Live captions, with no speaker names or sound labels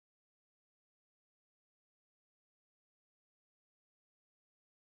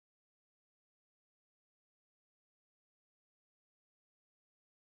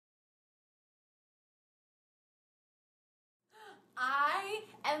I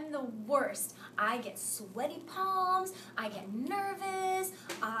am the worst. I get sweaty palms, I get nervous,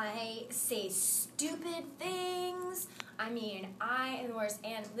 I say stupid things. I mean, I am the worst.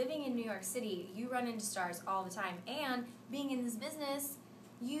 And living in New York City, you run into stars all the time. And being in this business,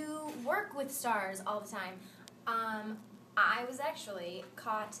 you work with stars all the time. I was actually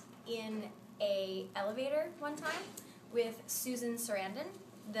caught in a elevator one time with Susan Sarandon.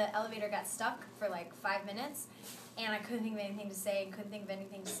 The elevator got stuck for like 5 minutes, and I couldn't think of anything to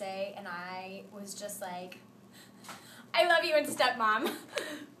say, and I was just like, I love you and Stepmom.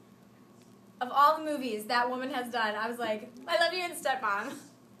 Of all the movies that woman has done, I was like, I love you and Stepmom.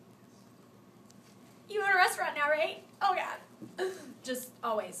 You own a restaurant now, right? Oh, God. Just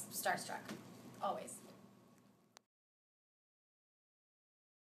always starstruck. Always.